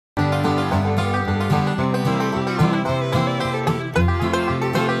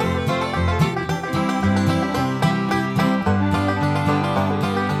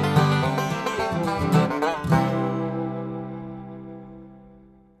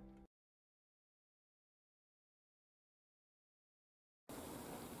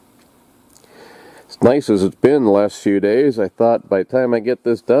As nice as it's been the last few days, I thought by the time I get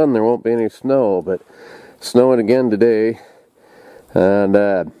this done there won't be any snow, but snowing again today.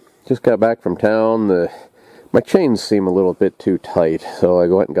 And just got back from town. My chains seem a little bit too tight, so I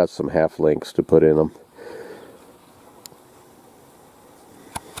went and got some half links to put in them.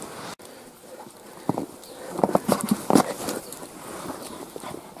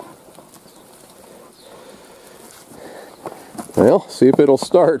 Well, see if it'll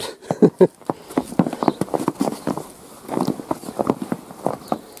start.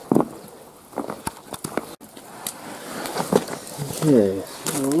 Okay,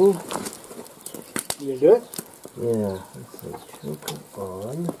 so you do it? yeah, let's see, choke it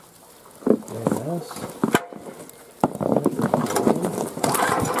on. Yes.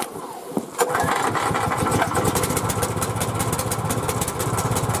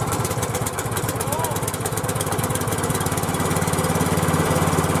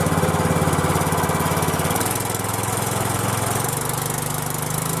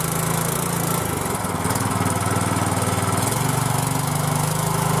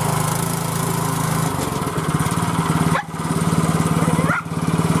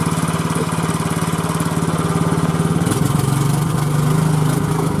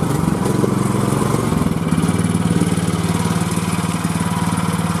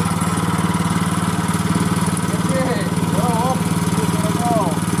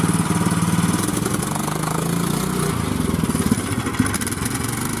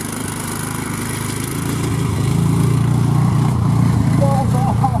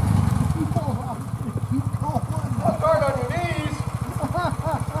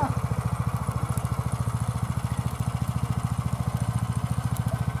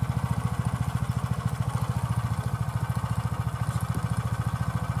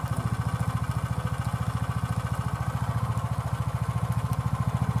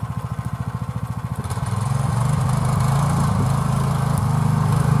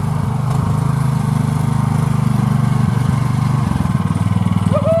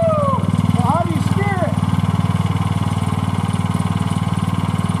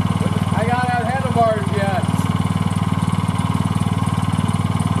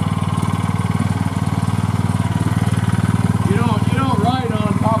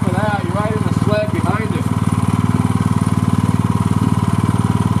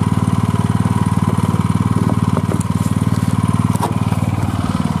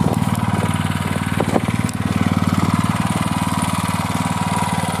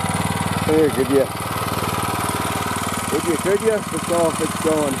 Here, could you? Let's know if it's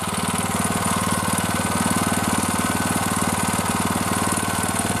going.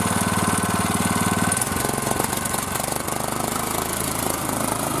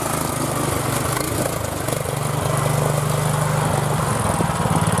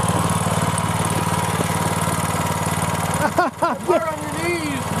 Hard on your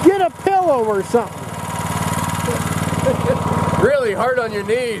knees. Get a pillow or something. Really hard on your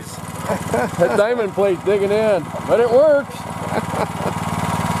knees. That diamond plate's digging in, but it works.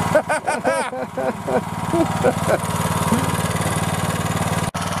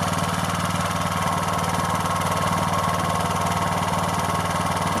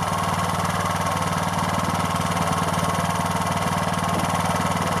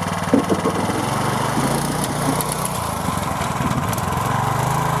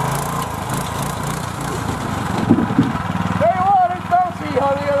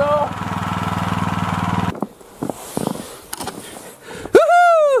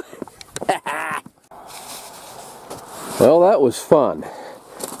 Well, that was fun.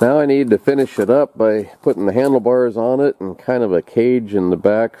 Now I need to finish it up by putting the handlebars on it and kind of a cage in the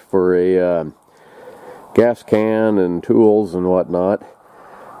back for a gas can and tools and whatnot.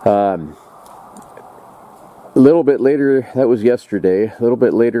 A little bit later, that was yesterday, a little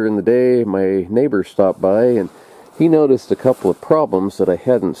bit later in the day, my neighbor stopped by and he noticed a couple of problems that I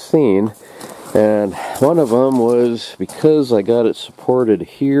hadn't seen. And one of them was because I got it supported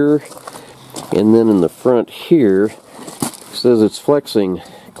here and then in the front here, it says it's flexing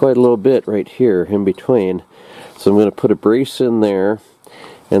quite a little bit right here in between. So I'm going to put a brace in there.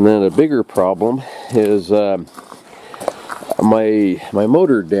 And then a bigger problem is my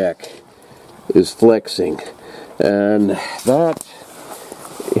motor deck is flexing. And that,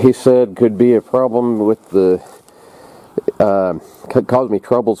 he said, could be a problem with the, could cause me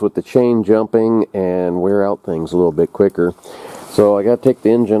troubles with the chain jumping and wear out things a little bit quicker. So I got to take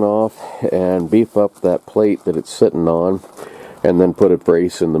the engine off and beef up that plate that it's sitting on and then put a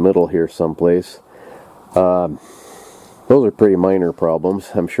brace in the middle here someplace. Those are pretty minor problems.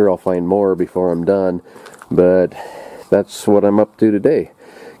 I'm sure I'll find more before I'm done, but that's what I'm up to today.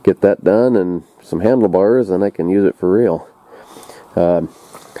 Get that done and some handlebars, and I can use it for real.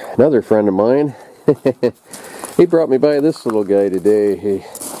 Another friend of mine, he brought me by this little guy today. He's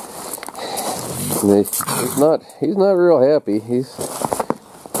not real happy. He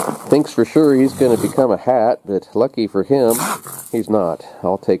thinks for sure he's going to become a hat, but lucky for him, he's not.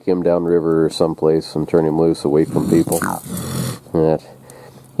 I'll take him downriver or someplace and turn him loose away from people. But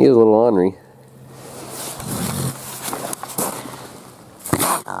he's a little ornery.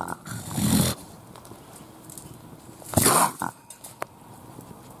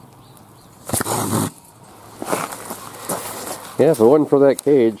 Yeah, if it wasn't for that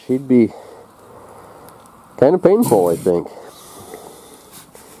cage, he'd be kind of painful, I think.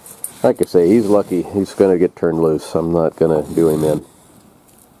 Like I say, he's lucky. He's going to get turned loose. I'm not going to do him in.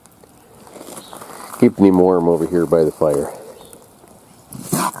 Keeping him warm over here by the fire.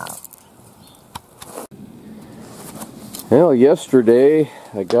 Well, yesterday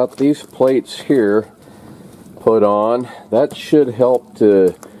I got these plates here put on. That should help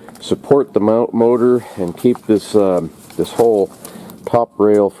to support the motor and keep this this whole top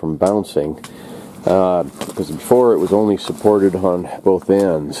rail from bouncing. Because before it was only supported on both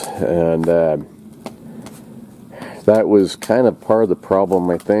ends, and that was kind of part of the problem,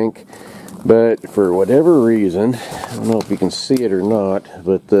 I think. But for whatever reason, I don't know if you can see it or not,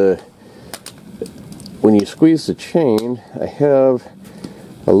 but when you squeeze the chain, I have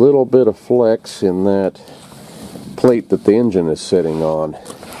a little bit of flex in that plate that the engine is sitting on.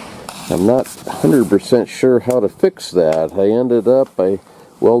 I'm not 100% sure how to fix that. I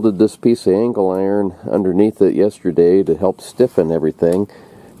welded this piece of angle iron underneath it yesterday to help stiffen everything,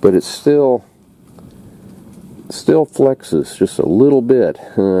 but it still flexes just a little bit,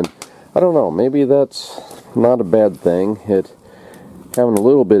 and I don't know, maybe that's not a bad thing. Having a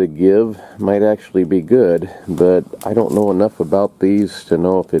little bit of give might actually be good, but I don't know enough about these to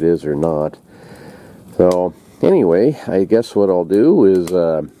know if it is or not. So anyway, I guess what I'll do is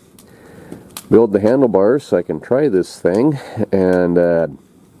build the handlebars so I can try this thing and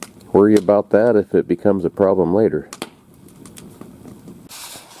worry about that if it becomes a problem later.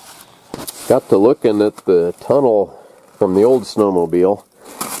 Got to looking at the tunnel from the old snowmobile,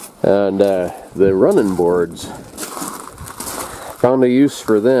 and the running boards. Found a use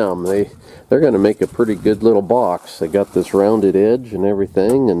for them. They're going to make a pretty good little box. They got this rounded edge and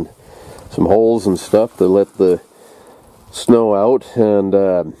everything, and some holes and stuff to let the snow out,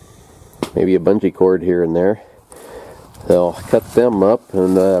 and maybe a bungee cord here and there. They'll cut them up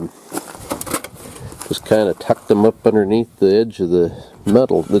and just kind of tuck them up underneath the edge of the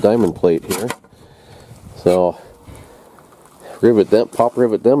metal, the diamond plate here. So pop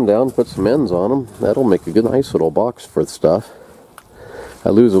rivet them down, put some ends on them. That'll make a good, nice little box for the stuff. I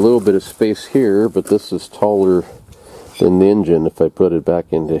lose a little bit of space here, but this is taller than the engine if I put it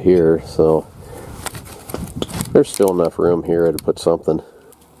back into here, so there's still enough room here to put something.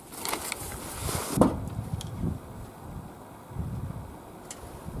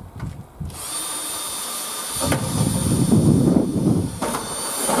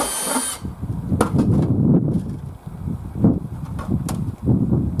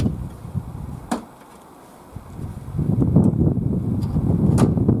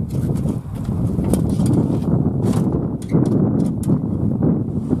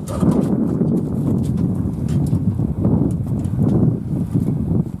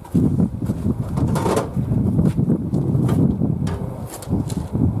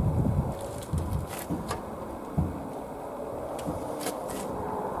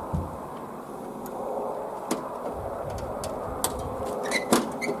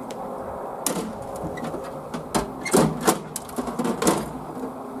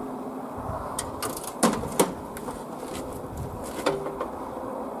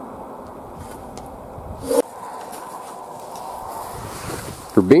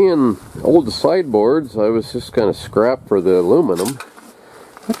 For being old sideboards, I was just kind of scrapped for the aluminum.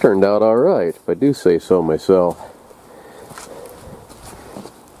 That turned out alright, if I do say so myself.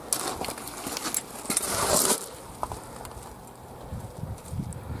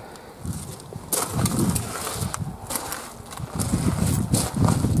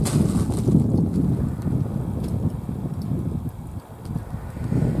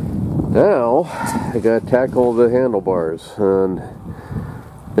 Now, I gotta tackle the handlebars, and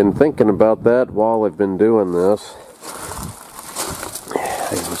been thinking about that while I've been doing this.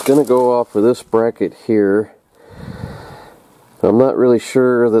 I was going to go off of this bracket here. I'm not really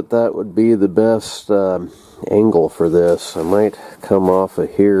sure that would be the best angle for this. I might come off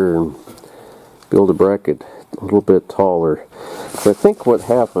of here and build a bracket a little bit taller. But I think what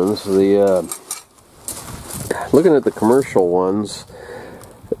happens, looking at the commercial ones,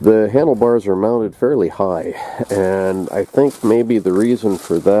 the handlebars are mounted fairly high, and I think maybe the reason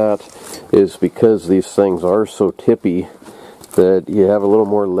for that is because these things are so tippy that you have a little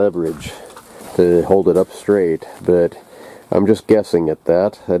more leverage to hold it up straight. But I'm just guessing at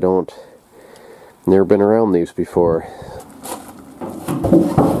that. Never been around these before.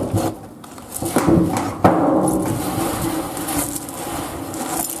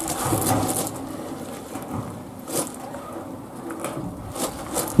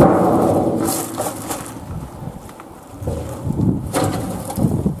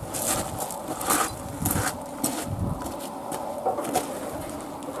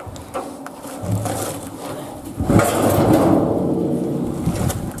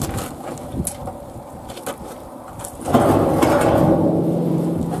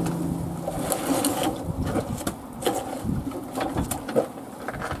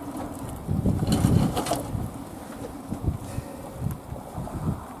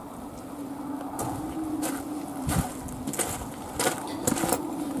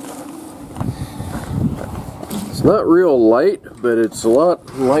 It's not real light, but it's a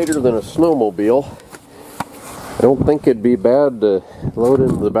lot lighter than a snowmobile. I don't think it'd be bad to load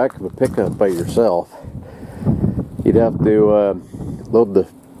into the back of a pickup by yourself. You'd have to load the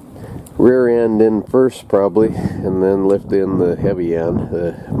rear end in first probably, and then lift in the heavy end,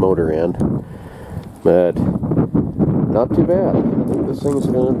 the motor end. But not too bad. I think this thing's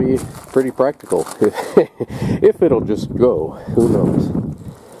going to be pretty practical. If it'll just go, who knows.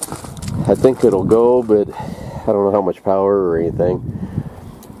 I think it'll go, but I don't know how much power or anything.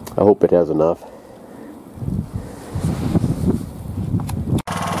 I hope it has enough.